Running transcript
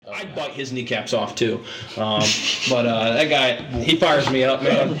I'd bite his kneecaps off too. But that guy, he fires me up,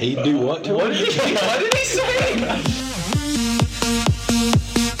 man. He'd do what to him? What did he say?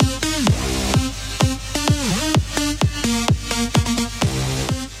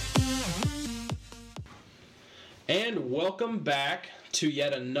 And welcome back to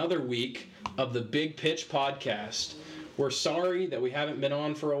yet another week of the Big Pitch Podcast. We're sorry that we haven't been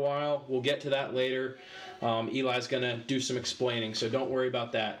on for a while. We'll get to that later. Eli's going to do some explaining, so don't worry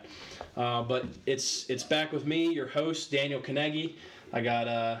about that. But it's back with me, your host, Daniel Carnegie. I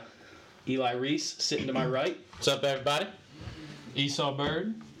got Eli Reese sitting to my right. What's up, everybody? Esau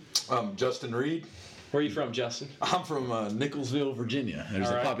Bird. I'm Justin Reed. Where are you from, Justin? I'm from Nicholsville, Virginia. There's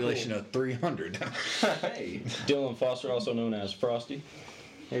All right, a population cool. of 300. Hey. Dylan Foster, also known as Frosty.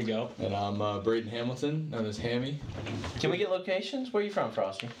 There you go. And I'm Braden Hamilton, known as Hammy. Can we get locations? Where are you from,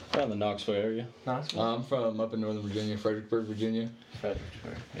 Frosty? Around the Knoxville area. Knoxville. I'm from up in Northern Virginia, Fredericksburg, Virginia.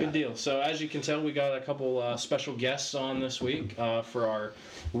 Fredericksburg. Good deal. So as you can tell, we got a couple special guests on this week for our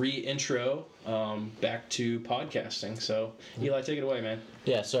re-intro back to podcasting. So Eli, take it away, man.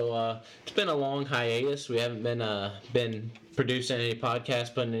 Yeah, so it's been a long hiatus. We haven't been producing any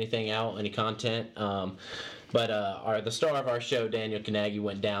podcasts, putting anything out, any content. But the star of our show, Daniel Carnegie,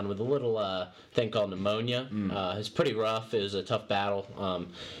 went down with a little thing called pneumonia. It's pretty rough. It was a tough battle.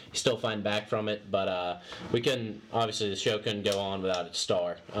 He's still fighting back from it, but we couldn't. Obviously, the show couldn't go on without its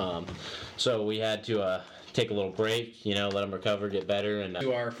star. So we had to take a little break. Let him recover, get better, and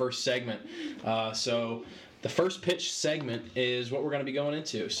To our first segment. So the first pitch segment is what we're going to be going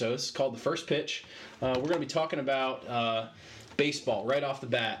into. So this is called the first pitch. We're going to be talking about baseball right off the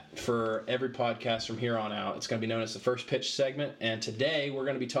bat for every podcast from here on out. It's going to be known as the first pitch segment. And today we're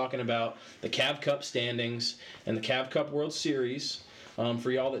going to be talking about the Cav Cup standings and the Cav Cup World Series.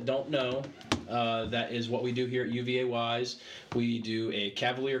 For y'all that don't know, that is what we do here at UVA Wise. We do a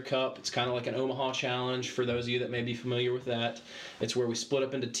Cavalier Cup. It's kind of like an Omaha Challenge for those of you that may be familiar with that. It's where we split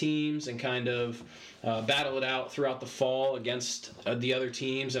up into teams and kind of battle it out throughout the fall against the other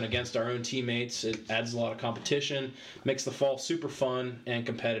teams and against our own teammates. It adds a lot of competition, makes the fall super fun and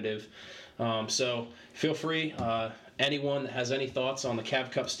competitive. So feel free. Anyone that has any thoughts on the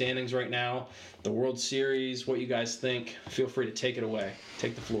Cav Cup standings right now, the World Series, what you guys think, feel free to take it away.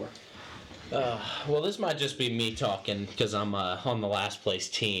 Take the floor. well, this might just be me talking because I'm on the last place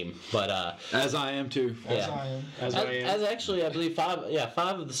team. But As I am too. yeah. As I am. As actually, I believe five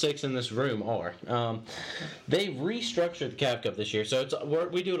of the six in this room are. They restructured the Cav Cup this year, so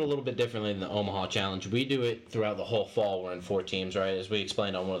we do it a little bit differently than the Omaha Challenge. We do it throughout the whole fall. We're in 4 teams, right? As we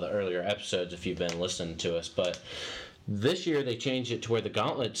explained on one of the earlier episodes, if you've been listening to us. But this year they changed it to where the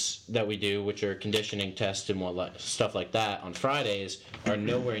gauntlets that we do, which are conditioning tests and stuff like that on Fridays, are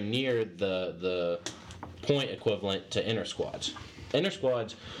nowhere near the point equivalent to inner squads. Inner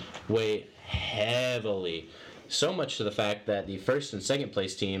squads weigh heavily, so much to the fact that the first and second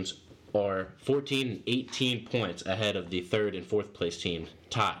place teams are 14 and 18 points ahead of the third and fourth place team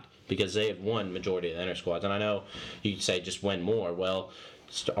tied because they have won majority of the inner squads. And I know you say just win more. Well,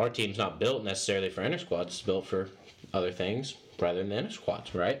 our team's not built necessarily for inner squads. It's built for other things rather than the inner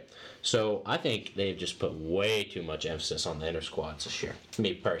squads, right? So I think they've just put way too much emphasis on the inner squads this year.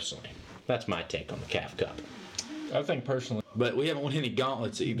 Me personally. That's my take on the Cav Cup. I think personally. But we haven't won any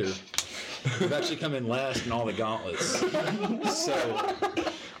gauntlets either. We've actually come in last in all the gauntlets.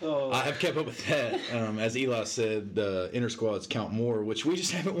 So I have kept up with that. As Eli said, the inner squads count more, which we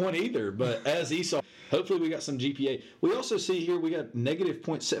just haven't won either. But as Esau, hopefully we got some GPA. We also see here we got negative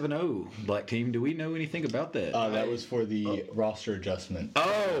 .70 black team. Do we know anything about that? That was for the roster adjustment.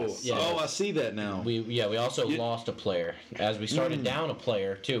 Oh, Yeah. oh, I see that now. We also lost a player. As we started down a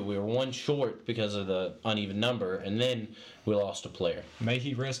player, too. We were one short because of the uneven number, and then we lost a player. May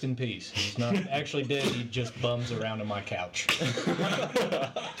he rest in peace. He's not actually dead. He just bums around on my couch.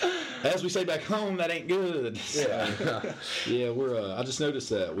 As we say back home, that ain't good. Yeah. Yeah, we're. I just noticed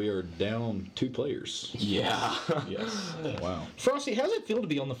that we are down 2 players. Yeah. Yes. Wow. Frosty, how does it feel to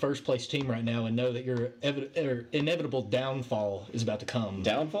be on the first place team right now and know that your inevitable downfall is about to come?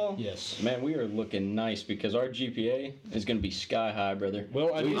 Downfall? Yes. Man, we are looking nice because our GPA is going to be sky high, brother.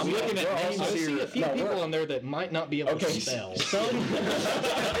 Well, I'm looking at names I see here. a few people on there that might not be able to spell.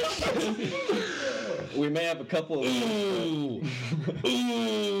 We may have a couple of... Ooh.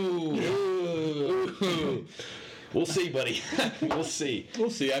 We'll see, buddy. We'll see. We'll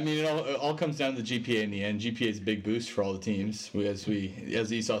see. I mean, it all comes down to GPA in the end. GPA is a big boost for all the teams. As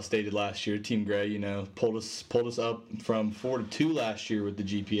Esau stated last year, Team Gray, pulled us up from 4 to 2 last year with the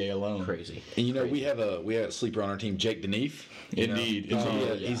GPA alone. Crazy. And we have a sleeper on our team, Jake Deneef. Indeed.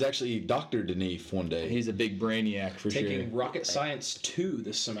 He's actually Dr. Deneef one day. He's a big brainiac for sure. Taking Rocket Science 2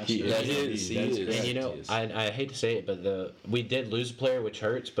 this semester. He is. And I hate to say it, but we did lose a player, which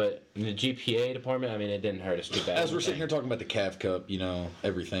hurts. But in the GPA department, I mean, it didn't hurt us too bad. As we're sitting here talking about the Cav Cup,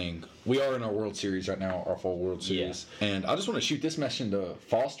 everything. We are in our World Series right now, our fall World Series. Yeah. And I just want to shoot this message into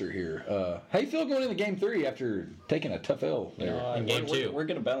Foster here. How you feel going into Game 3 after taking a tough L there? In Game 2. We're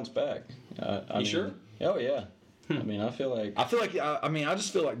going to bounce back. You sure? Oh, yeah. I mean, I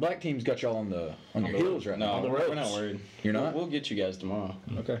just feel like black team's got y'all on your heels right now. No, we're not worried. You're not? We'll get you guys tomorrow.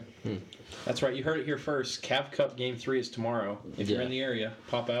 Okay. That's right. You heard it here first. Cav Cup Game 3 is tomorrow. If you're in the area,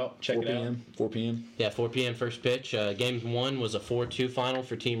 pop out, check it out. 4 p.m. Yeah, 4 p.m. first pitch. Game 1 was a 4-2 final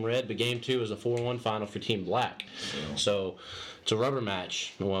for Team Red, but Game 2 was a 4-1 final for Team Black. So it's a rubber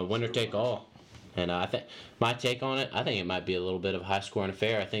match, winner take all. And I think my take on it, I think it might be a little bit of a high-scoring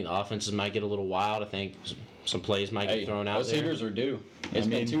affair. I think the offenses might get a little wild. I think some plays might get thrown out those there. Hitters are due. It's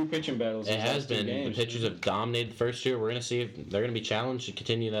been 2 pitching battles. It has been. The pitchers have dominated the first 2. We're going to see if they're going to be challenged to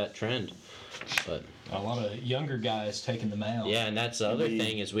continue that trend. But a lot of younger guys taking the mound. Yeah, and that's the other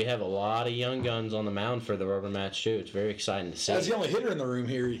thing is we have a lot of young guns on the mound for the rubber match too. It's very exciting to see. That's the only hitter in the room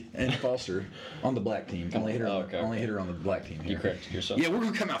here, and Foster on the black team. Only hitter on the black team here. You corrected yourself. Yeah, we're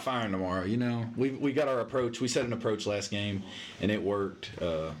gonna come out firing tomorrow. We got our approach. We set an approach last game, and it worked.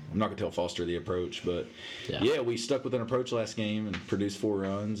 I'm not gonna tell Foster the approach, but yeah, we stuck with an approach last game and produced 4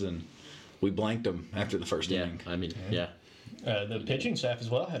 runs, and we blanked them after the first inning. I mean, yeah. The pitching staff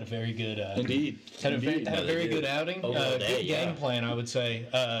as well had a very good. Indeed. Had a very good outing. Good game yeah. plan, I would say.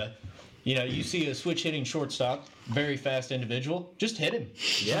 You see a switch hitting shortstop, very fast individual. Just hit him.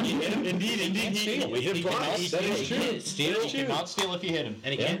 Yeah. Indeed. We hit him twice. That is true. You cannot steal if you hit him.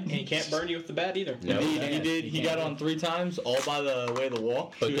 And he can't burn you with the bat either. Indeed, and he did. He got on 3 times, all by the way of the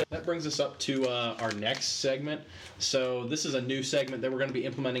walk. That brings us up to our next segment. So this is a new segment that we're going to be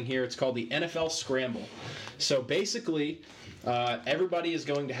implementing here. It's called the NFL Scramble. So basically, everybody is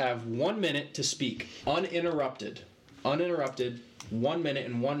going to have 1 minute to speak, uninterrupted, 1 minute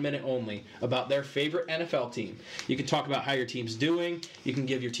and 1 minute only, about their favorite NFL team. You can talk about how your team's doing. You can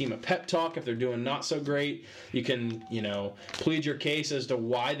give your team a pep talk if they're doing not so great. You can, plead your case as to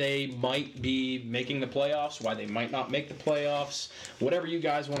why they might be making the playoffs, why they might not make the playoffs. Whatever you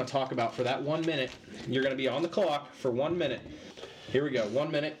guys want to talk about for that 1 minute, you're going to be on the clock for 1 minute. Here we go. 1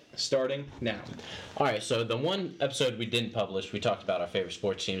 minute, starting now. All right, so the one episode we didn't publish, we talked about our favorite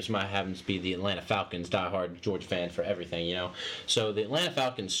sports teams. Mine happens to be the Atlanta Falcons, diehard Georgia fan for everything, So the Atlanta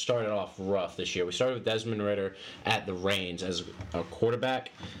Falcons started off rough this year. We started with Desmond Ridder at the reins as a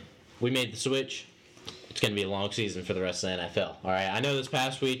quarterback. We made the switch. It's going to be a long season for the rest of the NFL. All right, I know this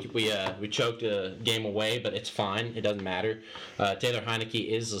past week we choked a game away, but it's fine. It doesn't matter. Taylor Heineke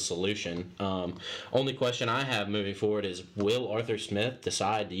is the solution. Only question I have moving forward is, will Arthur Smith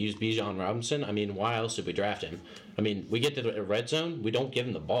decide to use Bijan Robinson? I mean, why else did we draft him? I mean, we get to the red zone, we don't give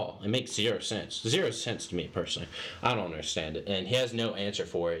him the ball. It makes 0 sense. 0 sense to me personally. I don't understand it, and he has no answer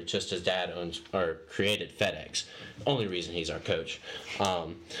for it. It's just his dad owns or created FedEx. Only reason he's our coach.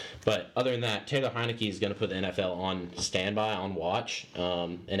 But other than that, Taylor Heineke is going to put the NFL on standby, on watch,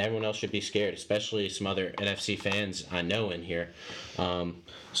 and everyone else should be scared, especially some other NFC fans I know in here.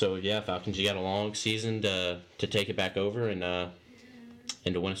 So yeah, Falcons, you got a long season to take it back over and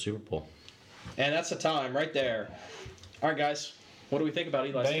to win a Super Bowl. And that's the time right there. All right, guys. What do we think about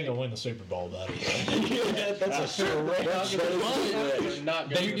Eli's They ain't going to win the Super Bowl, buddy. That's a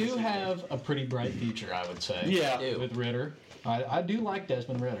They do have a pretty bright future, I would say. Yeah. With Ridder. I do like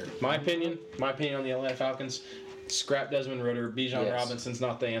Desmond Ridder. My opinion on the Atlanta Falcons, scrap Desmond Ridder. Bijan Robinson's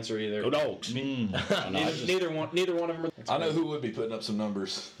not the answer either. Go Dogs. Neither one of them. I know who would be putting up some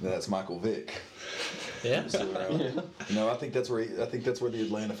numbers. That's Michael Vick. Yeah. I think that's where the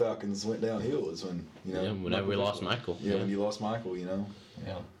Atlanta Falcons went downhill is when whenever we lost Michael. Yeah, when you lost Michael, Yeah.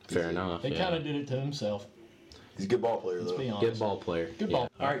 Fair enough. He kind of did it to himself. He's a good ball player, Let's though. be honest. Good ball player. Good ball.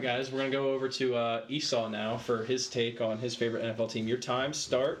 All right, guys. We're gonna go over to Esau now for his take on his favorite NFL team. Your time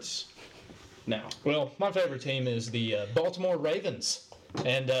starts now. Well, my favorite team is the Baltimore Ravens,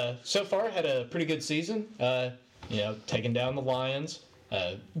 and so far had a pretty good season. Taking down the Lions,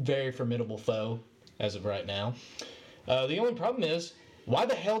 very formidable foe as of right now. The only problem is, why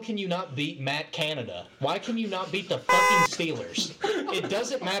the hell can you not beat Matt Canada? Why can you not beat the fucking Steelers? It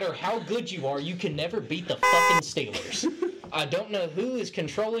doesn't matter how good you are, you can never beat the fucking Steelers. I don't know who is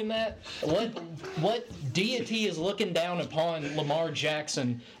controlling that. What deity is looking down upon Lamar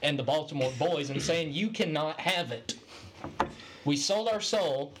Jackson and the Baltimore boys and saying, you cannot have it. We sold our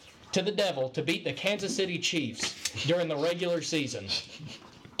soul to the devil to beat the Kansas City Chiefs during the regular season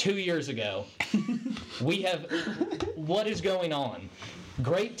 2 years ago. What is going on?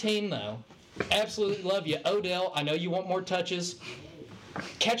 Great team, though. Absolutely love you. Odell, I know you want more touches.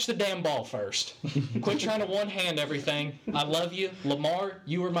 Catch the damn ball first. Quit trying to one-hand everything. I love you. Lamar,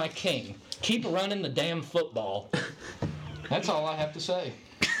 you are my king. Keep running the damn football. That's all I have to say.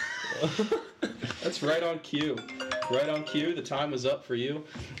 That's right on cue. Right on cue. The time was up for you.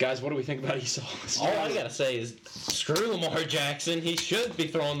 Guys, what do we think about Esau? All I gotta say is, screw Lamar Jackson. He should be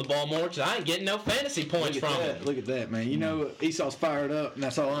throwing the ball more because I ain't getting no fantasy points from him. Look at that, man. You know, Esau's fired up, and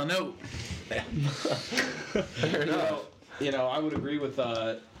that's all I know. Fair enough. You know, I would agree with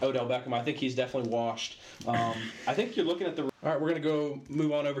Odell Beckham. I think he's definitely washed. I think you're looking at the... All right, we're going to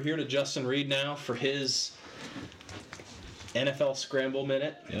move on over here to Justin Reed now for his NFL Scramble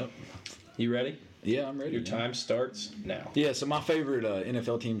Minute. Yep. You ready? Yeah, I'm ready. Your time starts now. Yeah, so my favorite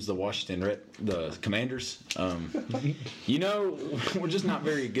NFL team's the Commanders. You know, we're just not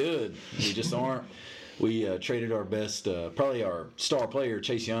very good. We just aren't. We traded our best, probably our star player,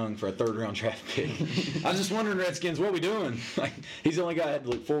 Chase Young, for a third-round draft pick. I was just wondering, Redskins, what are we doing? Like, he's the only guy I had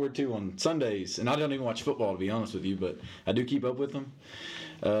to look forward to on Sundays. And I don't even watch football, to be honest with you, but I do keep up with them.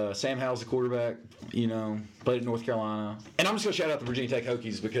 Sam Howell's the quarterback, you know, played at North Carolina. And I'm just going to shout out the Virginia Tech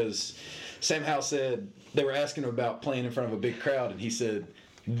Hokies because Sam Howell said they were asking him about playing in front of a big crowd, and he said,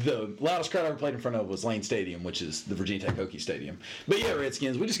 the loudest crowd I ever played in front of was Lane Stadium, which is the Virginia Tech Hokie Stadium. But yeah,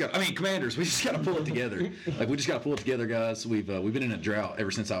 Redskins, Commanders, we just got to pull it together. We just got to pull it together, guys. We've been in a drought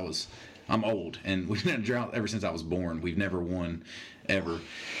ever since I'm old, and we've been in a drought ever since I was born. We've never won, ever.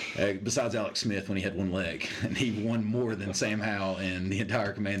 Besides Alex Smith when he had one leg, and he won more than Sam Howell and the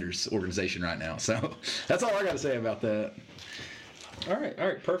entire Commanders organization right now. So that's all I got to say about that. All right,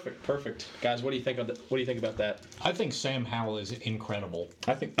 perfect. Guys, what do you think about that? I think Sam Howell is incredible.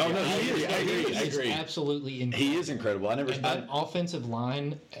 I think. Oh no, he is. I He's agree. absolutely incredible. He is incredible. And that offensive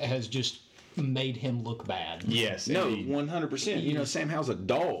line has just made him look bad. Yes. No, indeed. 100%. You know, Sam Howell's a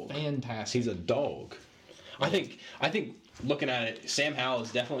dog. Fantastic. He's a dog. I think looking at it, Sam Howell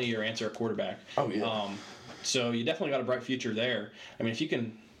is definitely your answer at quarterback. Oh, yeah. So you definitely got a bright future there. I mean, if you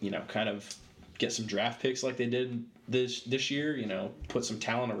can, you know, kind of get some draft picks like they did this year, you know, put some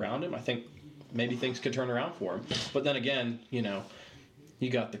talent around him, I think maybe things could turn around for him. But then again, you know, you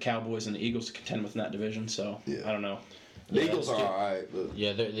got the Cowboys and the Eagles to contend with in that division, so Yeah. I don't know. The Eagles are all right, but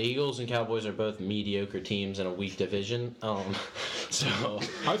Yeah, the Eagles and Cowboys are both mediocre teams in a weak division. So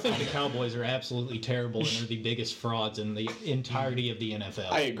I think the Cowboys are absolutely terrible and are the biggest frauds in the entirety of the NFL.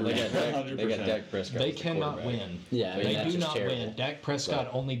 I agree. They got 100%. Dak Prescott. They as the cannot quarterback. win. Yeah, I mean, they that's do just not terrible. win. Dak Prescott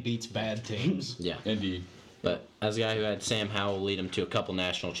only beats bad teams. yeah. Indeed. But as a guy who had Sam Howell lead him to a couple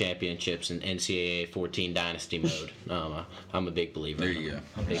national championships in NCAA 14 dynasty mode, I'm a big believer. There you go.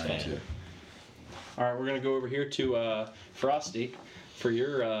 I'm a big fan. All right, we're going to go over here to Frosty for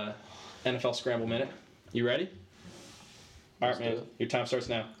your NFL Scramble Minute. You ready? All right, Let's do man. it. Your time starts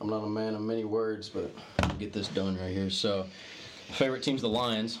now. I'm not a man of many words, but I'll get this done right here. So, favorite team's the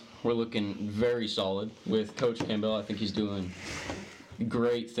Lions. We're looking very solid with Coach Campbell. I think he's doing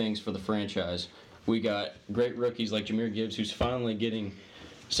great things for the franchise. We got great rookies like Jahmyr Gibbs, who's finally getting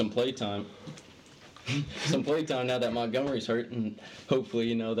some playtime. Some playtime now that Montgomery's hurt, and hopefully,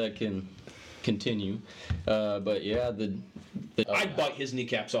 you know, that can continue. But yeah, I'd bite his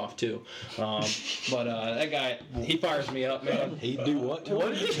kneecaps off too. But that guy, he fires me up, man. He'd do what to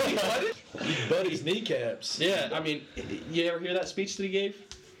him? He'd butt his kneecaps. Yeah, I mean, you ever hear that speech that he gave?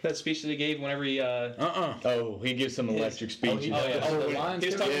 That speech that he gave whenever he. Oh, he gives some electric speech. Oh, yeah. Oh, the Lions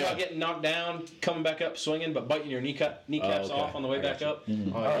He was talking Yeah. about getting knocked down, coming back up swinging, but biting your kneecaps okay. off on the way I back got up.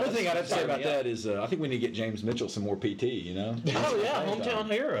 The other thing I'd have to say about that is I think we need to get James Mitchell some more PT, you know? Oh yeah,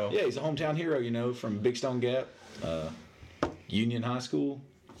 hometown hero. Yeah, he's a hometown hero, you know, from Big Stone Gap, Union High School.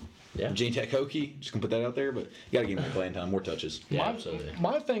 Yeah. Virginia Tech Hokie, just gonna put that out there, but you gotta give him more playing time, more touches. Yeah, my, absolutely.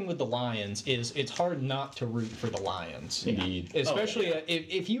 my thing with the Lions is it's hard not to root for the Lions. Indeed. Especially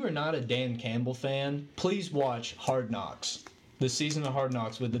if you are not a Dan Campbell fan, please watch Hard Knocks. The season of Hard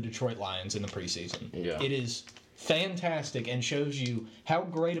Knocks with the Detroit Lions in the preseason. Yeah. It is fantastic and shows you how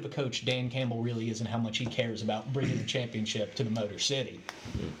great of a coach Dan Campbell really is and how much he cares about bringing the championship to the Motor City.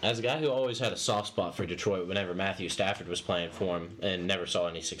 As a guy who always had a soft spot for Detroit whenever Matthew Stafford was playing for him and never saw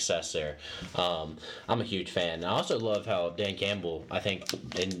any success there, I'm a huge fan. I also love how Dan Campbell, I think,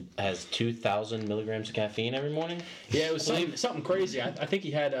 has 2,000 milligrams of caffeine every morning. Yeah, it was something crazy. I think he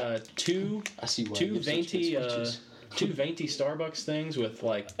had two I see why two you have such good venti speeches. 2 venti Starbucks things with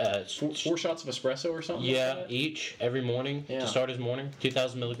like four shots of espresso or something? Yeah, like that? each every morning Yeah. to start his morning.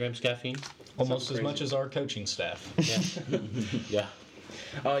 2,000 milligrams caffeine. Almost as crazy. much as our coaching staff. Yeah.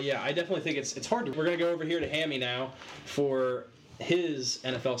 Yeah. Yeah, I definitely think it's hard. We're going to go over here to Hammy now for his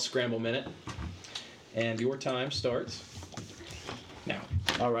NFL Scramble Minute. And your time starts now.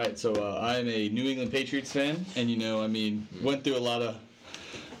 All right, so I'm a New England Patriots fan, and went through a lot of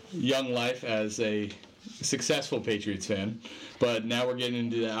young life as a successful Patriots fan, but now we're getting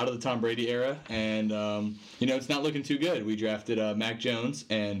into out of the Tom Brady era, and it's not looking too good. We drafted Mac Jones,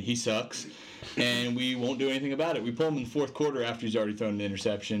 and he sucks, and we won't do anything about it. We pull him in the fourth quarter after he's already thrown an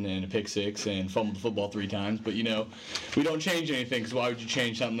interception and a pick six and fumbled the football 3 times, but we don't change anything, because why would you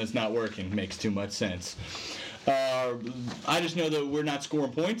change something that's not working? Makes too much sense. I just know that we're not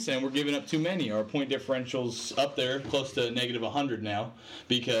scoring points and we're giving up too many. Our point differential's up there, close to negative 100 now,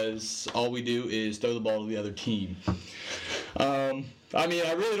 because all we do is throw the ball to the other team.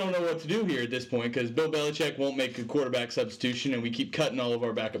 I really don't know what to do here at this point, because Bill Belichick won't make a quarterback substitution, and we keep cutting all of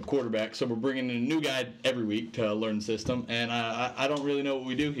our backup quarterbacks, so we're bringing in a new guy every week to learn the system, and I don't really know what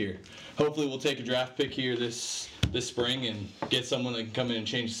we do here. Hopefully we'll take a draft pick here this spring and get someone that can come in and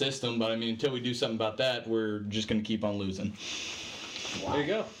change the system, but until we do something about that, we're just going to keep on losing. There you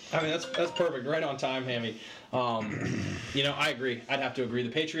go. That's perfect. Right on time, Hammy. I agree. I'd have to agree. The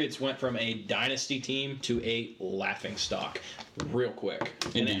Patriots went from a dynasty team to a laughing stock real quick.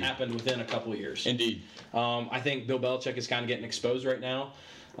 And Indeed. it happened within a couple of years. Indeed. I think Bill Belichick is kind of getting exposed right now.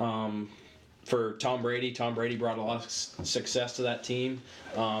 For Tom Brady brought a lot of success to that team.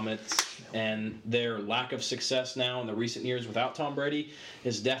 And their lack of success now in the recent years without Tom Brady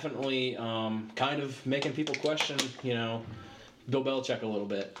is definitely kind of making people question, Bill Belichick a little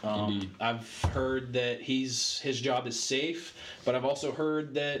bit. Indeed. I've heard that his job is safe, but I've also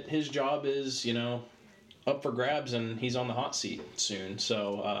heard that his job is, up for grabs and he's on the hot seat soon.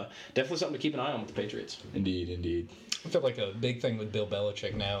 So definitely something to keep an eye on with the Patriots. Indeed. I feel like a big thing with Bill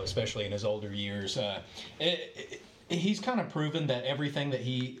Belichick now, especially in his older years, he's kind of proven that everything that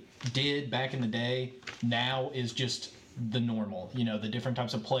he did back in the day now is just the normal. The different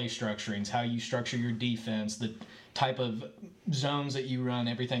types of play structurings, how you structure your defense, the type of zones that you run,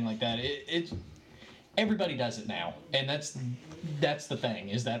 everything like that. Everybody does it now, and that's the thing,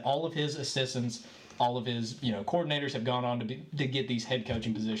 is that all of his assistants, all of his coordinators have gone on to get these head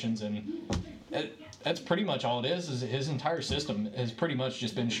coaching positions, and that's pretty much all it is his entire system has pretty much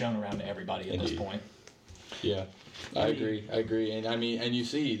just been shown around to everybody at this point. Yeah, I agree. And you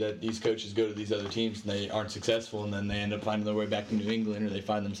see that these coaches go to these other teams and they aren't successful, and then they end up finding their way back to New England, or they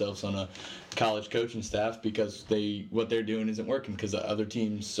find themselves on a college coaching staff because what they're doing isn't working, because the other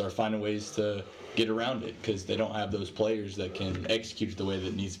teams are finding ways to get around it because they don't have those players that can execute it the way that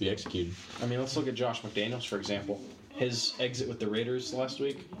it needs to be executed. Let's look at Josh McDaniels, for example. His exit with the Raiders last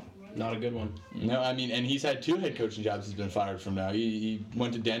week, not a good one. No, and he's had 2 head coaching jobs he's been fired from now. He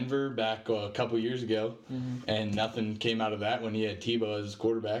went to Denver back a couple years ago, and nothing came out of that when he had Tebow as his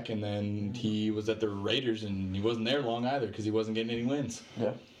quarterback, and then he was at the Raiders, and he wasn't there long either because he wasn't getting any wins.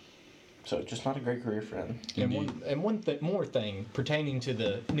 Yeah. So just not a great career for him. And one more thing pertaining to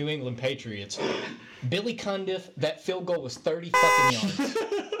the New England Patriots, Billy Cundiff, that field goal was 30 fucking yards.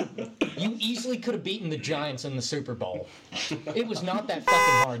 You easily could have beaten the Giants in the Super Bowl. It was not that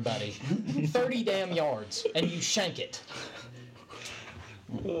fucking hard, buddy. 30 damn yards, and you shank it.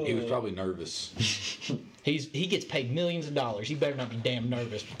 He was probably nervous. He gets paid millions of dollars. He better not be damn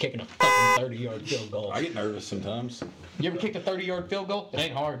nervous for kicking a fucking 30-yard field goal. I get nervous sometimes. You ever kicked a 30-yard field goal? It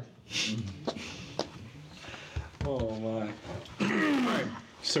ain't hard. Oh my. Alright,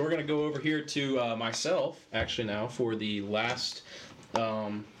 so we're going to go over here to myself, actually, now, for the last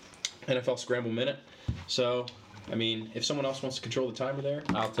NFL Scramble Minute. So, if someone else wants to control the timer there,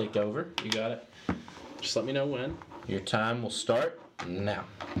 I'll take over. you got it. Just let me know when. Your time will start now.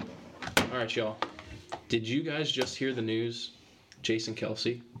 Alright, y'all. Did you guys just hear the news? Jason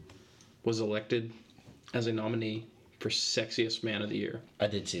Kelsey was elected as a nominee for Sexiest Man of the Year. I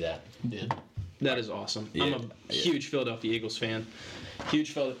did see that. Did. That is awesome. I'm a huge Philadelphia Eagles fan.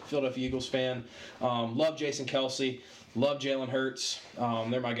 Philadelphia Eagles fan. Love Jason Kelsey. Love Jalen Hurts.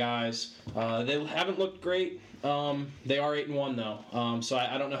 They're my guys. They haven't looked great. They are 8-1 though. So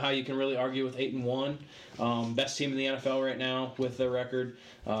I don't know how you can really argue with 8-1. Best team in the NFL right now with their record.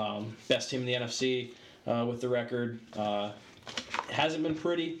 Best team in the NFC with the record. Hasn't been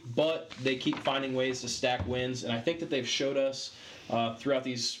pretty, but they keep finding ways to stack wins, and I think that they've showed us throughout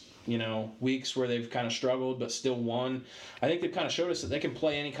these weeks where they've kind of struggled but still won. I think they've kind of showed us that they can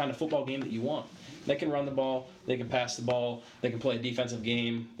play any kind of football game that you want. They can run the ball, they can pass the ball, they can play a defensive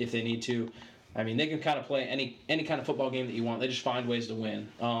game if they need to. I mean, they can kind of play any kind of football game that you want. They just find ways to win.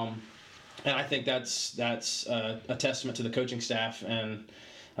 And I think that's a testament to the coaching staff. And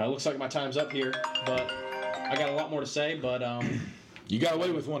it looks like my time's up here, but I got a lot more to say. But You got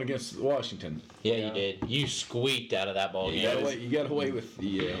away with one against Washington. Yeah, you did. You squeaked out of that ball game. You got away with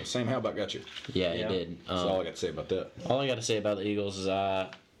the Sam Howell got you. Yeah, you did. That's all I got to say about that. All I got to say about the Eagles is,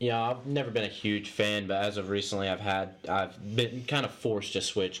 I've never been a huge fan, but as of recently, I've been kind of forced to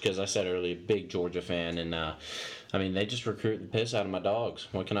switch because I said earlier, big Georgia fan, and I mean they just recruit the piss out of my dogs.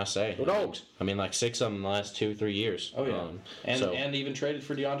 What can I say? What dogs? I mean, like 6 of them in the last 2 or 3 years. Oh yeah, and even traded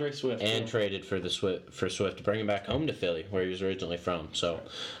for DeAndre Swift. And traded for Swift to bring him back home to Philly, where he was originally from. So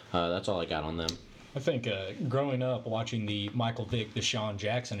that's all I got on them. I think growing up watching the Michael Vick, Deshaun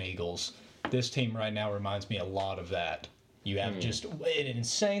Jackson Eagles, this team right now reminds me a lot of that. You have just an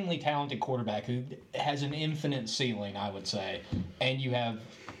insanely talented quarterback who has an infinite ceiling, I would say, and you have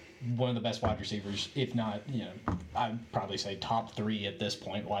one of the best wide receivers, if not, I'd probably say top 3 at this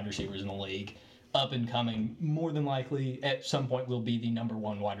point, wide receivers in the league. Up and coming, more than likely, at some point will be the number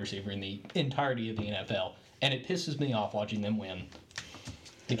 1 wide receiver in the entirety of the NFL. And it pisses me off watching them win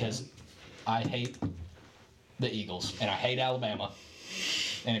because I hate the Eagles and I hate Alabama.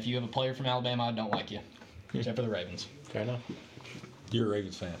 And if you have a player from Alabama, I don't like you, except for the Ravens. Fair enough. You're a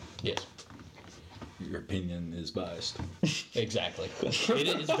Ravens fan. Yes. Your opinion is biased. Exactly. It's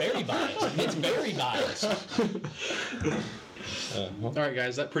very biased. It's very biased. All right,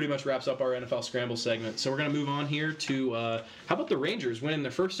 guys, that pretty much wraps up our NFL Scramble segment. So we're going to move on here to how about the Rangers winning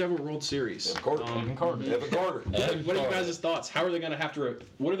their first ever World Series? Evan Carter. Evan Carter. What are you guys' thoughts? How are they going to have to?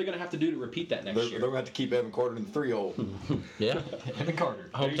 What are they going to have to do to repeat that next They're year? going to have to keep Evan Carter in the 3-hole. Yeah. Evan Carter.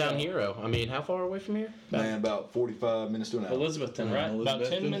 Hometown hero. I mean, how far away from here? Man, about 45 minutes to an hour. Elizabethton, right? About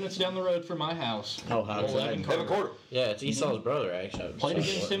 10 minutes down the road from my house. Oh, how Old Evan Carter. Evan Carter. Yeah, it's Esau's brother, actually. Played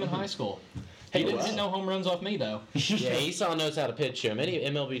against him in high school. He didn't know home runs off me, though. Yeah, Esau knows how to pitch him. Any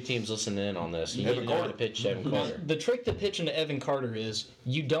MLB teams listening in on this, you need to know how to pitch Evan Carter. The trick to pitching to Evan Carter is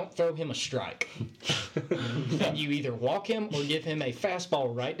you don't throw him a strike. And you either walk him or give him a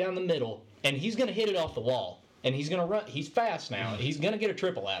fastball right down the middle, and he's going to hit it off the wall. And he's going to run. He's fast now. He's going to get a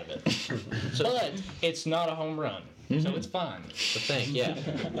triple out of it. But it's not a home run. So it's fine. The thing, yeah.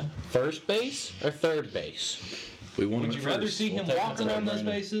 First base or third base? We won Would him you rather first. see him take walk the third, around those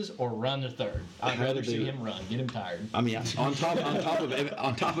Brandon. bases or run to third? I'd rather see him run. Get him tired. I mean, on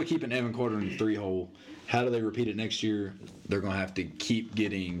top of keeping Evan Carter in the 3-hole, how do they repeat it next year? They're going to have to keep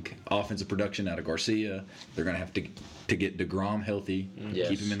getting offensive production out of Garcia. They're going to have to get DeGrom healthy, Yes.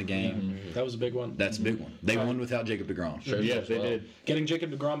 keep him in the game. That was a big one. That's a big one. They won without Jacob DeGrom. Sure. Yes, they did. Getting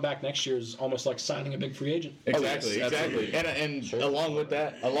Jacob DeGrom back next year is almost like signing a big free agent. Exactly, yes, exactly. And along with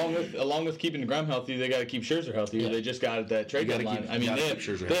that, along with keeping DeGrom healthy, they got to keep Scherzer healthy. They just got that trade gotta deadline. keep- I mean, gotta they keep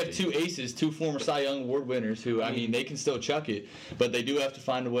have, Scherzer they have healthy. 2 aces, 2 former Cy Young Award winners who, I mean, they can still chuck it, but they do have to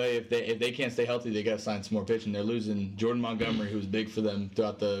find a way. If they can't stay healthy, they got to sign some more pitching. They're losing Jordan Montgomery, who was big for them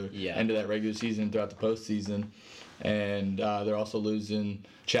throughout the end of that regular season, throughout the postseason. And they're also losing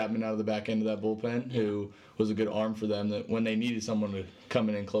Chapman out of the back end of that bullpen, who was a good arm for them that when they needed someone to come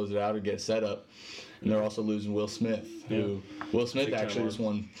in and close it out or get set up. And they're also losing Will Smith, who Will Smith Big time actually arm. just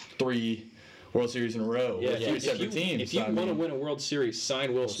won 3 World Series in a row with 3 separate teams. If you So, I want to mean, win a World Series,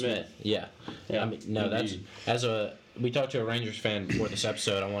 sign Will Smith. Yeah. Yeah. I mean, no, that's we talked to a Rangers fan before this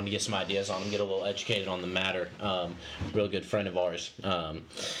episode. I wanted to get some ideas on him, get a little educated on the matter. Real good friend of ours.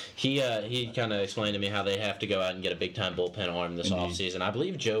 He kind of explained to me how they have to go out and get a big time bullpen arm this offseason. I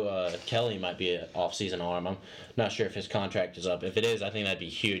believe Joe Kelly might be an offseason arm. I'm not sure if his contract is up. If it is, I think that'd be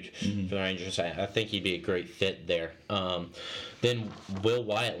huge for the Rangers. I think he'd be a great fit there. Then will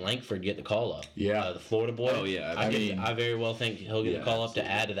Wyatt Langford get the call up? Yeah. The Florida boy. Oh, yeah. I very well think he'll get the call up to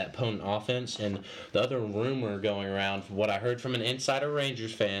add to that potent offense. And the other rumor going around, from what I heard from an insider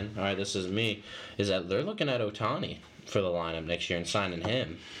Rangers fan, all right, this is me, is that they're looking at Ohtani for the lineup next year and signing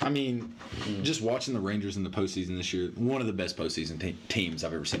him. I mean, just watching the Rangers in the postseason this year, one of the best postseason teams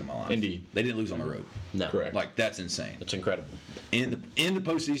I've ever seen in my life. Indeed. They didn't lose on the road. No. Correct. Like, that's insane. It's incredible. In the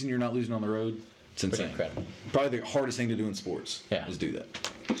postseason, you're not losing on the road. It's insane. incredible. Probably the hardest thing to do in sports is do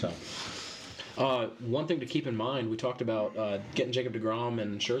that. So One thing to keep in mind, we talked about getting Jacob DeGrom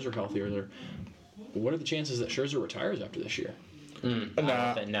and Scherzer healthy earlier. What are the chances that Scherzer retires after this year?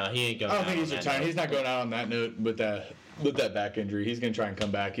 no, he ain't going. I don't think out he's on that retiring. note. He's not going out on that note with that back injury. He's going to try and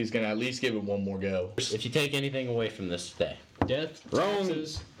come back. He's going to at least give it one more go. If you take anything away from this today, Death, Wrong.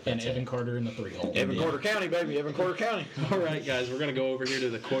 taxes, and Evan Carter in the 3-hole. Evan Carter County, baby. Evan Carter County. All right, guys, we're going to go over here to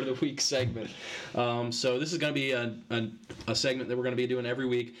the Quote of the Week segment. So this is going to be a segment that we're going to be doing every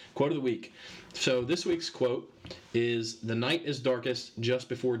week. Quote of the Week. So this week's quote is, "The night is darkest just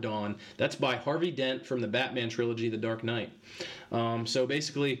before dawn." That's by Harvey Dent from the Batman trilogy, The Dark Knight. So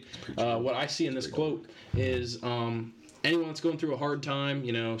basically, what I see in this quote is anyone that's going through a hard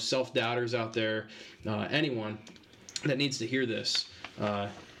time, self-doubters out there, anyone that needs to hear this,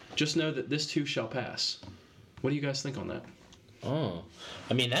 just know that this too shall pass. What do you guys think on that? Oh,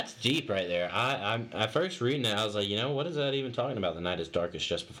 I mean, that's deep right there. I first reading it, I was like, what is that even talking about? The night is darkest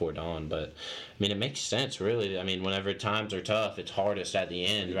just before dawn. But I mean, it makes sense, really. I mean, whenever times are tough, it's hardest at the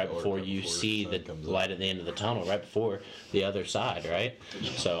end, right before you see the light at the end of the tunnel, right before the other side, right?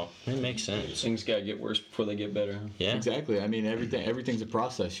 So it makes sense. Things gotta get worse before they get better. Yeah. Exactly. I mean, everything's a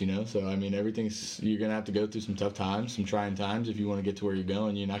process, So I mean, you're gonna have to go through some tough times, some trying times if you want to get to where you're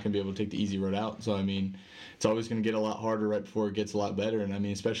going. You're not gonna be able to take the easy road out. So I mean, it's always gonna get a lot harder right before it gets a lot better. And I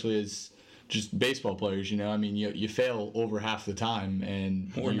mean, especially as just baseball players, I mean, you fail over half the time,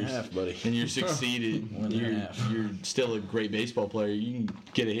 and More than half, buddy. and you're succeeded. You're still a great baseball player. You can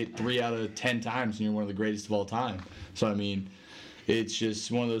get a hit 3 out of 10 times, and you're one of the greatest of all time. So I mean, it's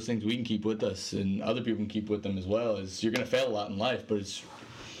just one of those things we can keep with us, and other people can keep with them as well. Is you're gonna fail a lot in life, but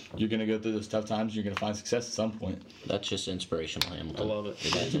you're gonna go through those tough times. And you're gonna find success at some point. That's just inspirational, Hamilton. I love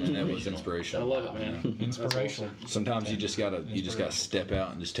it. And that was I inspirational. love it, man. Inspirational. Sometimes you just gotta step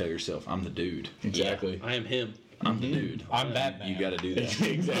out and just tell yourself, "I'm the dude. Exactly. I am him. I'm the dude." I'm Batman. You gotta do that.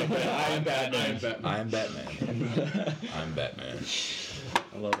 Exactly. I am Batman. I am Batman. I'm Batman.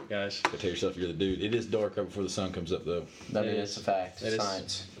 I love it, guys. So tell yourself you're the dude. It is dark right before the sun comes up, though. That It is is. a fact. That is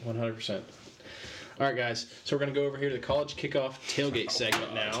Science. 100%. All right, guys. So we're gonna go over here to the college kickoff tailgate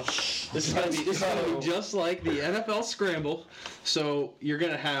segment now. This is gonna be just like the NFL Scramble. So you're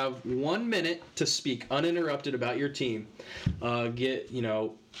gonna have 1 minute to speak uninterrupted about your team.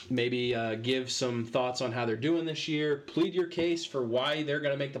 Maybe give some thoughts on how they're doing this year. Plead your case for why they're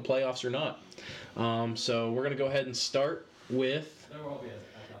gonna make the playoffs or not. So we're gonna go ahead and start with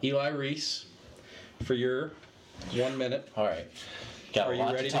Eli Reese for your 1 minute. All right. Got Are a you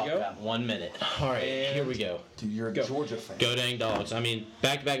lot ready to to talk go? about. 1 minute. All right, here we go. Dude, you're a Go. Georgia fan. Go dang dogs. I mean,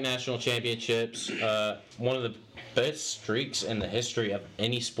 back-to-back national championships. One of the best streaks in the history of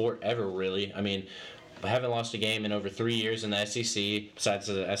any sport ever, really. I mean, I haven't lost a game in over 3 years in the SEC, besides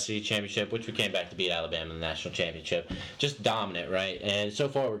the SEC championship, which we came back to beat Alabama in the national championship. Just dominant, right? And so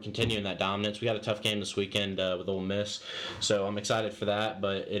far, we're continuing that dominance. We got a tough game this weekend with Ole Miss, so I'm excited for that.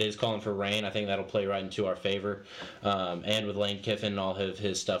 But it is calling for rain. I think that'll play right into our favor. And with Lane Kiffin and all of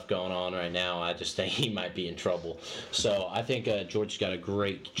his stuff going on right now, I just think he might be in trouble. So I think Georgia's got a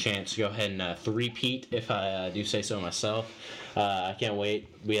great chance to go ahead and three-peat, if I do say so myself. I can't wait.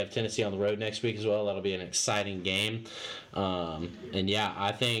 We have Tennessee on the road next week as well. That'll be an exciting game. And yeah,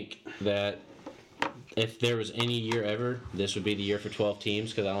 I think that if there was any year ever, this would be the year for 12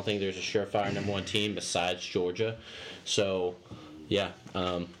 teams, because I don't think there's a surefire number one team besides Georgia. So yeah,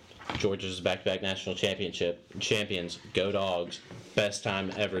 Georgia's back-to-back national champions. Go Dogs. Best time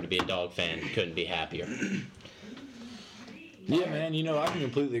ever to be a dog fan. Couldn't be happier. Yeah, man. I can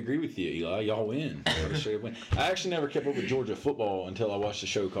completely agree with you, Eli. Y'all win. Straight win. I actually never kept up with Georgia football until I watched a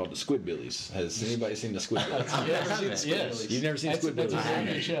show called The Squidbillies. Has anybody seen The Squidbillies? Yes. You've never seen That's a Squidbillies? very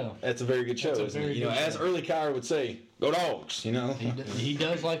good show. That's a very good show, That's a isn't very it? good As show. Early Kyer would say, "Go Dogs!" He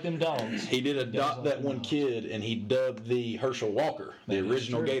does like them dogs. He did adopt that one kid, and he dubbed the Herschel Walker, the That is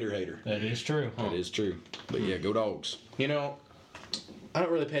original true. Gator hater. That is true. That is true. But yeah, go Dogs. I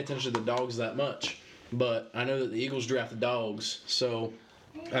don't really pay attention to the Dogs that much, but I know that the Eagles draft the Dogs. So,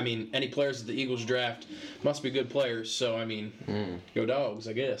 I mean, any players that the Eagles draft must be good players. So, I mean, go Dogs,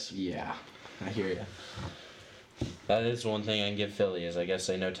 I guess. Yeah, I hear you. That is one thing I can give Philly, is I guess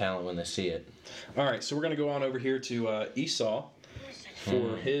they know talent when they see it. All right, so we're going to go on over here to Esau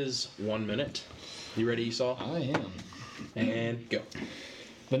for his 1 minute. You ready, Esau? I am. And go.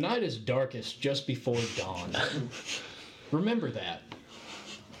 The night is darkest just before dawn. Remember that.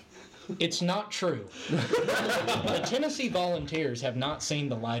 It's not true. The Tennessee Volunteers have not seen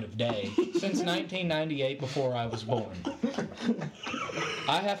the light of day since 1998, before I was born.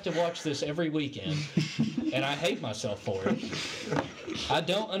 I have to watch this every weekend, and I hate myself for it. I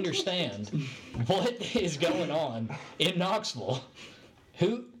don't understand what is going on in Knoxville.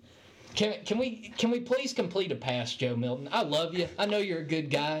 Can we please complete a pass, Joe Milton? I love you. I know you're a good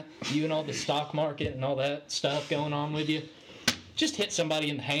guy. You and all the stock market and all that stuff going on with you. Just hit somebody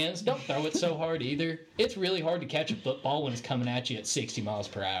in the hands. Don't throw it so hard either. It's really hard to catch a football when it's coming at you at 60 miles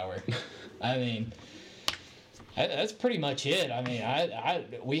per hour. I mean, That's pretty much it. I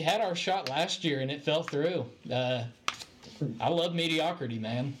mean, we had our shot last year and it fell through. I love mediocrity,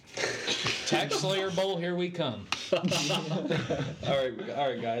 man. Tax Slayer Bowl, here we come. All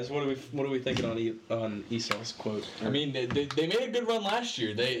right, guys. What are we thinking on Esau's quote? I mean, they made a good run last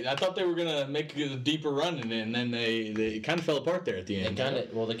year. I thought they were gonna make a deeper run in it, and then they kind of fell apart there at the end.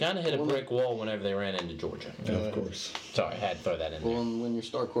 They kind of hit a brick wall whenever they ran into Georgia. Of course. Sorry, I had to throw that in there. Well, when your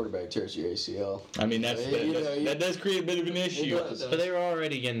star quarterback tears your ACL, I mean, that does create a bit of an issue. But they were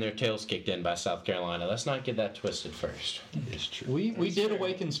already getting their tails kicked in by South Carolina. Let's not get that twisted first. It's true. We did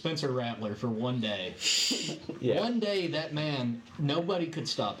awaken Spencer Rattler for one day. Yeah. One day, that man, nobody could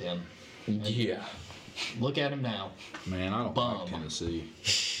stop him. Yeah. Look at him now. Man, I don't Bum. like Tennessee.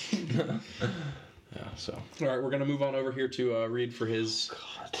 Yeah. So. All right, we're gonna move on over here to Reed for his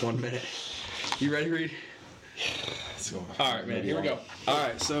 1 minute. You ready, Reed? All right, man. Here we go. All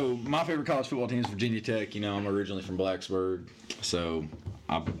right, so my favorite college football team is Virginia Tech. You know, I'm originally from Blacksburg, so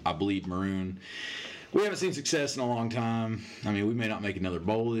I bleed maroon. We haven't seen success in a long time. I mean, we may not make another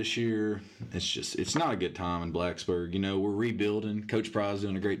bowl this year. It's not a good time in Blacksburg. You know, we're rebuilding. Coach Pry's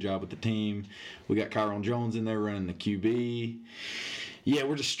doing a great job with the team. We got Kyron Jones in there running the QB. Yeah,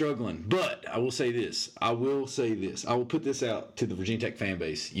 we're just struggling. But I will say this. I will put this out to the Virginia Tech fan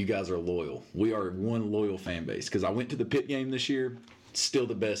base. You guys are loyal. We are one loyal fan base. Because I went to the Pitt game this year. Still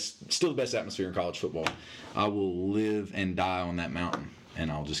the best atmosphere in college football. I will live and die on that mountain. And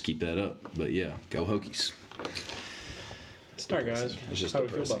I'll just keep that up. But yeah, go Hokies. All right, guys. It's just How do we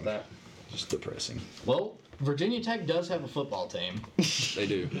feel depressing. about that? Just depressing. Well, Virginia Tech does have a football team. They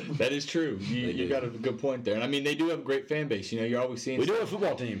do. That is true. You got a good point there. And I mean, they do have a great fan base. You know, you're always seeing. We do have a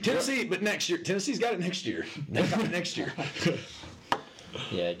football team. Tennessee, but next year. Tennessee's got it next year. They got it next year.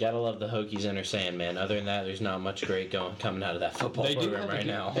 Yeah, gotta love the Hokies Inner Sandman. Other than that, there's not much great coming out of that football They do program have a right good-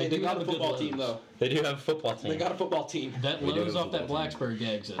 now. They do got have a a good football Lowe's. team, though. They do have a football team. They got a football team. That We do Lowe's have a off that football Blacksburg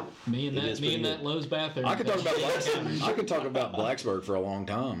exit. Me and It is pretty that good. Lowe's bathroom. I could talk about Blacksburg for a long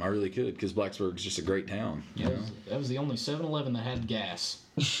time. I really could, because Blacksburg's just a great town. You know? That was the only 7-Eleven that had gas.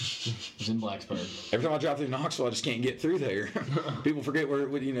 It was in Blacksburg. Every time I drive through Knoxville, I just can't get through there. People forget where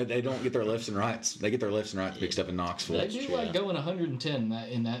they don't get their lefts and rights. They get their lefts and rights mixed up in Knoxville. They do like going 110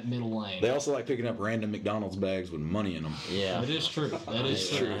 in that middle lane. They also like picking up random McDonald's bags with money in them. Yeah. That is true. That is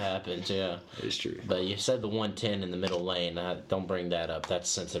true. That happens, yeah. It's true. But you said the 110 in the middle lane. Don't bring that up. That's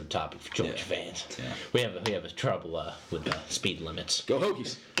a sensitive topic for Georgia Yeah. fans. Yeah. We have a trouble with speed limits. Go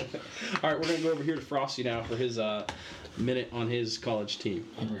Hokies. All right, we're gonna go over here to Frosty now for his minute on his college team.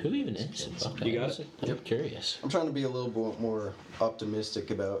 Who even is it? Okay. You got it? I'm curious. I'm trying to be a little bit more optimistic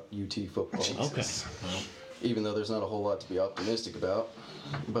about UT football. Okay. Even though there's not a whole lot to be optimistic about.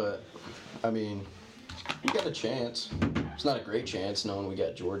 But, I mean, we got a chance. It's not a great chance knowing we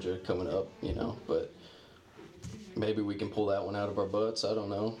got Georgia coming up, you know, but maybe we can pull that one out of our butts. I don't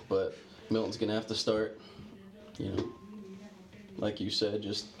know. But Milton's going to have to start, you know, like you said,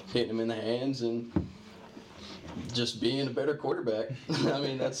 just hitting him in the hands and just being a better quarterback. I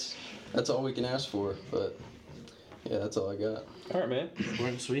mean, that's all we can ask for. But, yeah, that's all I got. All right, man. Short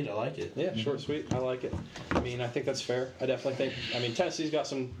and sweet. I like it. Yeah, short, sweet. I like it. I mean, I think that's fair. I definitely think. I mean, Tennessee's got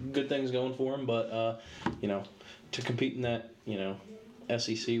some good things going for them, but you know, to compete in that, you know,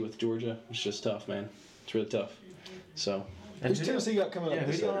 SEC with Georgia, it's just tough, man. It's really tough. So, Who's Tennessee got coming Yeah, up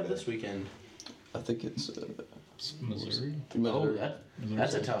who this do you have Saturday? this weekend? I think it's Missouri. Oh,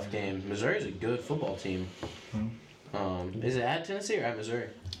 that's a tough game. Missouri's a good football team. Is it at Tennessee or at Missouri?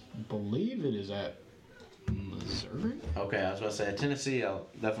 I believe it is at Missouri. Okay, I was about to say at Tennessee, I'll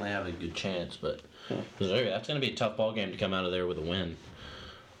definitely have a good chance, but Missouri, that's going to be a tough ball game to come out of there with a win.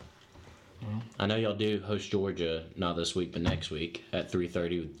 I know y'all do host Georgia, not this week, but next week at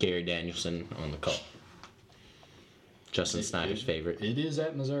 3:30 with Gary Danielson on the call. Justin Snyder's favorite. It is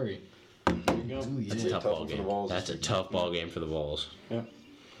at Missouri. there you go. That's Yeah, a tough tough ball one for the game. Vols That's a this tough ball game for the Vols. Yeah.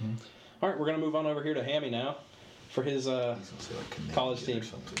 All right, we're gonna move on over here to Hammy now for his college team.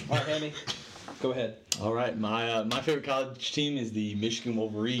 All right, Hammy, go ahead. All right, my favorite college team is the Michigan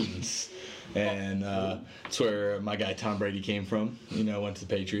Wolverines, and it's where my guy Tom Brady came from. You know, went to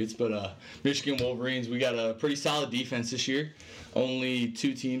the Patriots, but Michigan Wolverines, we got a pretty solid defense this year. Only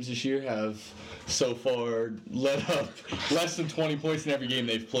 2 teams this year have so far let up less than 20 points in every game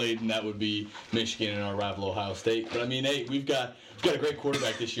they've played, and that would be Michigan and our rival Ohio State. But I mean, hey, we've got a great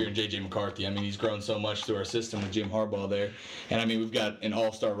quarterback this year in J.J. McCarthy. I mean, he's grown so much through our system with Jim Harbaugh there. And I mean, we've got an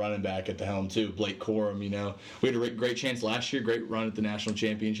all-star running back at the helm too, Blake Corum. You know, we had a great chance last year, great run at the national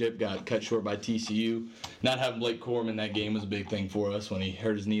championship, got cut short by TCU. Not having Blake Corum in that game was a big thing for us when he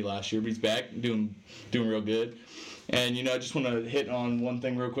hurt his knee last year, but he's back doing real good. And, you know, I just want to hit on one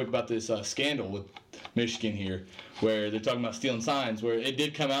thing real quick about this scandal with Michigan here, where they're talking about stealing signs, where it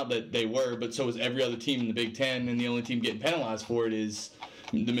did come out that they were, but so was every other team in the Big Ten, and the only team getting penalized for it is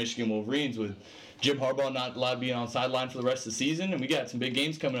the Michigan Wolverines, with Jim Harbaugh not allowed to be on sideline for the rest of the season, and we got some big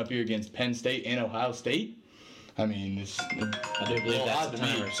games coming up here against Penn State and Ohio State. I mean, I do believe that's the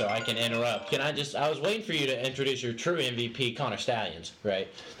timer, so I can interrupt. I was waiting for you to introduce your true MVP, Connor Stallions, right?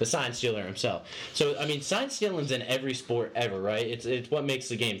 The sign stealer himself. So, I mean, sign stealing's in every sport ever, right? It's what makes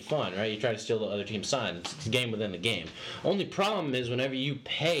the game fun, right? You try to steal the other team's sign. It's a game within the game. Only problem is whenever you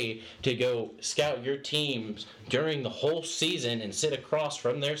pay to go scout your teams during the whole season and sit across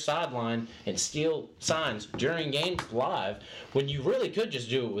from their sideline and steal signs during games live, when you really could just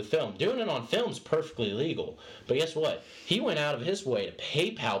do it with film. Doing it on film is perfectly legal. But guess what? He went out of his way to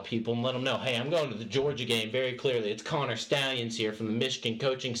PayPal people and let them know, hey, I'm going to the Georgia game very clearly. It's Connor Stallions here from the Michigan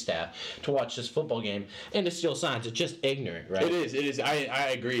coaching staff to watch this football game and to steal signs. It's just ignorant, right? It is. I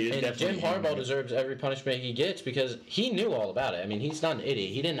agree. It's And definitely Jim Harbaugh ignorant. deserves every punishment he gets because he knew all about it. I mean, he's not an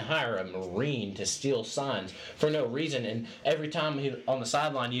idiot. He didn't hire a Marine to steal signs for no reason. And every time on the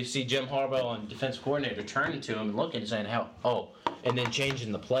sideline, you see Jim Harbaugh and defensive coordinator turning to him and looking and saying, and then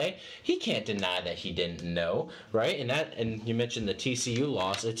changing the play. He can't deny that he didn't know, right? And you mentioned the TCU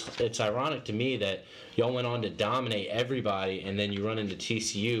loss. It's ironic to me that y'all went on to dominate everybody, and then you run into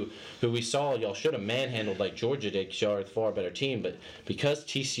TCU, who we saw y'all should have manhandled like Georgia did, because y'all are a far better team. But because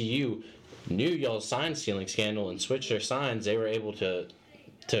TCU knew y'all's sign stealing scandal and switched their signs, they were able to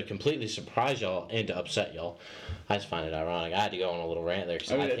completely surprise y'all and to upset y'all. I just find it ironic. I had to go on a little rant there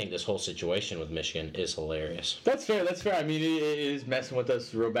because I think this whole situation with Michigan is hilarious. That's fair. I mean, it is messing with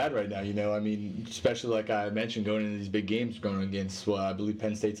us real bad right now, you know. I mean, especially like I mentioned, going into these big games, going against, I believe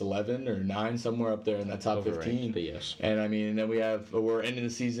Penn State's 11 or 9, somewhere up there in that top 15. But yes. And I mean, then we're ending the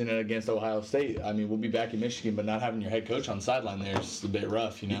season against Ohio State. I mean, we'll be back in Michigan, but not having your head coach on the sideline there is just a bit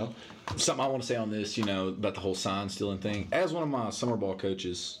rough, you know. Something I want to say on this, about the whole sign stealing thing. As one of my summer ball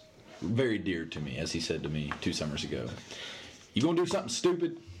coaches, very dear to me, as he said to me 2 summers ago, you gonna do something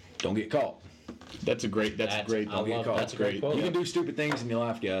stupid, don't get caught. That's great. That's Don't great quote. You can do stupid things in your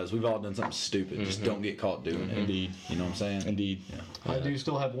life, guys. We've all done something stupid. Just don't get caught doing it. Indeed. You know what I'm saying? Indeed. I do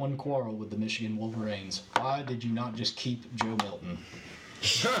still have one quarrel with the Michigan Wolverines. Why did you not just keep Joe Milton?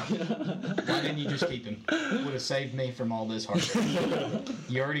 Why didn't you just keep him? Would have saved me from all this heartache.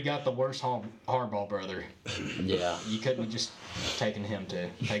 You already got the worst Harbaugh brother. Yeah. You couldn't have just taken him to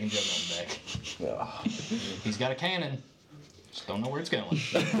taking Joe Milton back. He's got a cannon. Just don't know where it's going.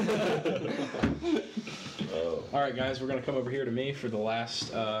 All right, guys, we're going to come over here to me for the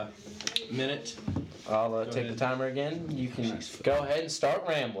last minute. I'll take ahead. the timer again. You can go ahead and start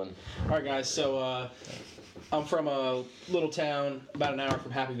rambling. All right, guys, so I'm from a little town about an hour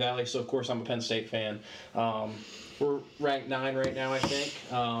from Happy Valley, so of course I'm a Penn State fan. We're ranked 9 right now, I think.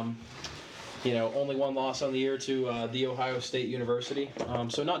 Only one loss on the year to The Ohio State University,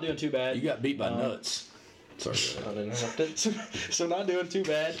 so not doing too bad. You got beat by nuts. Sorry. Uninterrupted. So not doing too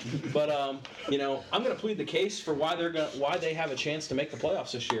bad, but I'm going to plead the case for why they have a chance to make the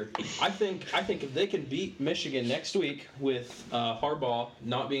playoffs this year. I think if they can beat Michigan next week with Harbaugh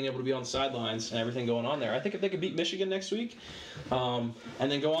not being able to be on the sidelines and everything going on there, I think if they could beat Michigan next week, and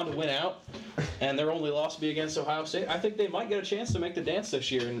then go on to win out, and their only loss be against Ohio State, I think they might get a chance to make the dance this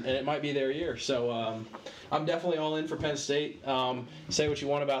year, and it might be their year. So I'm definitely all in for Penn State. Say what you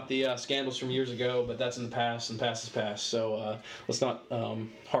want about the scandals from years ago, but that's in the past, and past is past. So let's not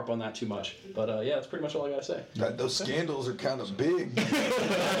harp on that too much. But yeah, that's pretty much all I gotta say. Those scandals are kind of big.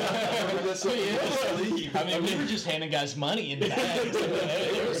 I mean, we were just handing guys money in bags.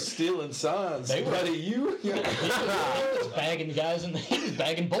 They were stealing signs. They were- Buddy, you? He was bagging guys and he was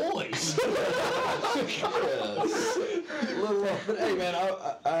bagging boys. But hey, man,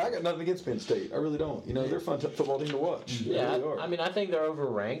 I got nothing against Penn State. I really don't. They're a fun football team to watch. They Yeah, really are. I mean, I think they're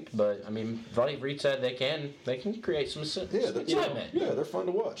overranked, but I mean, like Reed said, they can create some excitement. They're fun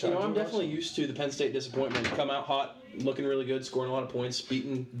to watch. I'm definitely used to the Penn State disappointment. Come out hot, looking really good, scoring a lot of points,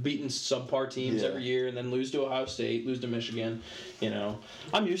 beating subpar teams every year, and then lose to Ohio State, lose to Michigan.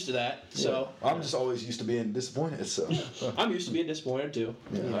 I'm used to that. So I'm just always used to being disappointed. So I'm used to being disappointed too.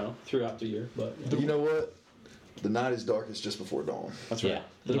 Yeah. Throughout the year. But you know what? The night is darkest just before dawn. that's right. Yeah.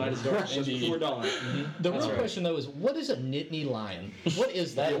 The night is dark just before dawn. The real question though is, what is a Nittany Lion? What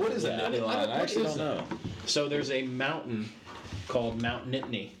is that? What is a Nittany Lion? I actually don't know. So there's a mountain called Mount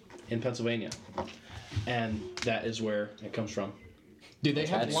Nittany in Pennsylvania, and that is where it comes from. Do they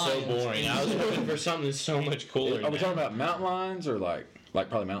have That's so lions? boring. I was looking for something so much cooler. Are we talking about mountain lions or like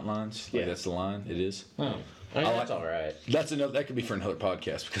probably mountain lions? Like Yeah. that's the line? It is? Oh. I mean, that's all right. That's another. That could be for another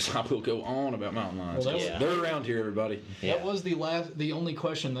podcast because I will go on about mountain lions. Well, Yeah. They're around here, everybody. Yeah. That was the only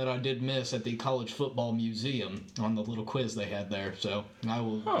question that I did miss at the College Football Museum on the little quiz they had there. So I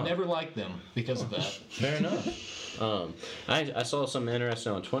will never like them because of that. Fair enough. I saw something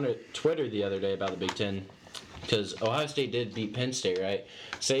interesting on Twitter the other day about the Big Ten because Ohio State did beat Penn State, right?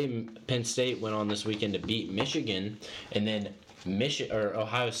 Say Penn State went on this weekend to beat Michigan, and then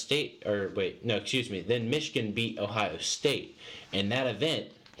Ohio State, then Michigan beat Ohio State. In that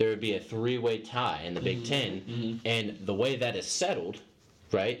event, there would be a 3-way tie in the Big Ten, and the way that is settled,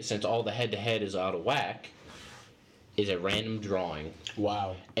 right, since all the head-to-head is out of whack, is a random drawing.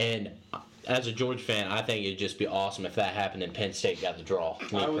 Wow. And as a Georgia fan, I think it'd just be awesome if that happened and Penn State got the draw.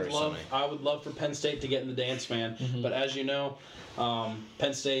 I would love for Penn State to get in the dance, man. But as you know,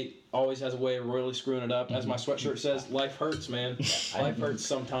 Penn State always has a way of royally screwing it up. As my sweatshirt says, life hurts, man. Life hurts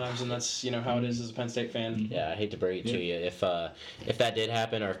sometimes, and that's how it is as a Penn State fan. Yeah, I hate to break it to you. If that did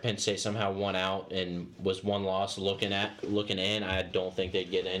happen, or if Penn State somehow won out and was one loss looking in, I don't think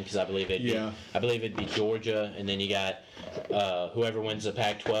they'd get in because I believe it'd be Georgia, and then you got whoever wins the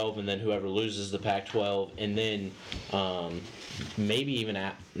Pac-12, and then whoever loses the Pac-12, and then maybe even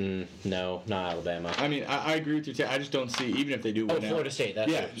no, not Alabama. I mean, I agree with you. I just don't see, even if they do win out. Florida State.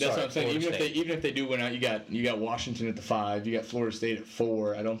 That's what I'm saying. Even if they do win out, you got Washington at the 5, you got Florida State at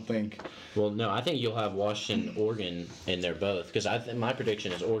 4. I don't think. Well, no, I think you'll have Washington, Oregon in there both because my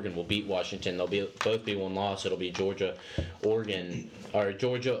prediction is Oregon will beat Washington. They'll both be one loss. It'll be Georgia, Oregon, or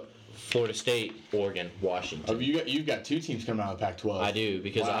Georgia, Florida State, Oregon, Washington. You've got 2 teams coming out of the Pac-12. I do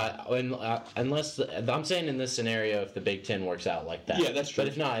because Wow. I'm saying in this scenario, if the Big Ten works out like that. Yeah, that's true.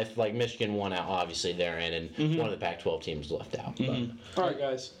 But if not, if like Michigan won out, obviously they're in, and one of the Pac-12 teams left out. All right,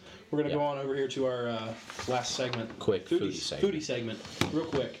 guys. We're going to go on over here to our last segment. Quick foodie segment. Real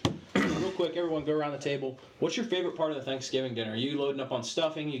quick. Real quick, everyone go around the table. What's your favorite part of the Thanksgiving dinner? Are you loading up on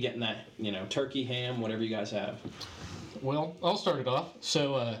stuffing? You getting that, turkey, ham, whatever you guys have? Well, I'll start it off.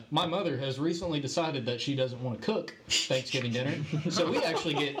 So my mother has recently decided that she doesn't want to cook Thanksgiving dinner, so we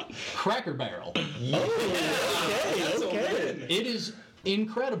actually get Cracker Barrel. Okay. It is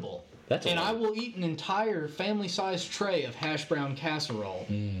incredible. And I will eat an entire family-sized tray of hash brown casserole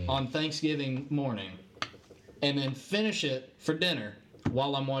on Thanksgiving morning, and then finish it for dinner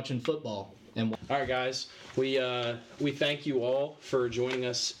while I'm watching football. All right, guys. We thank you all for joining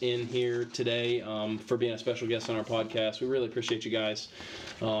us in here today, for being a special guest on our podcast. We really appreciate you guys.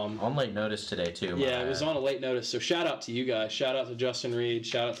 On late notice today too. Yeah, it was on a late notice. So shout out to you guys. Shout out to Justin Reed.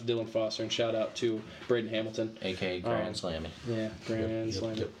 Shout out to Dylan Foster, and shout out to Braden Hamilton, aka Grand Slamming. Yeah, Grand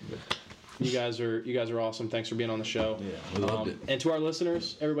Slamming. You guys are awesome. Thanks for being on the show. Yeah, we loved it. And to our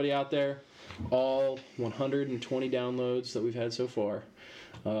listeners, everybody out there, all 120 downloads that we've had so far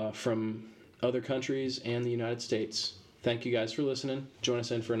from other countries and the United States. Thank you guys for listening. Join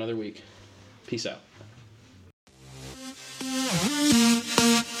us in for another week. Peace out.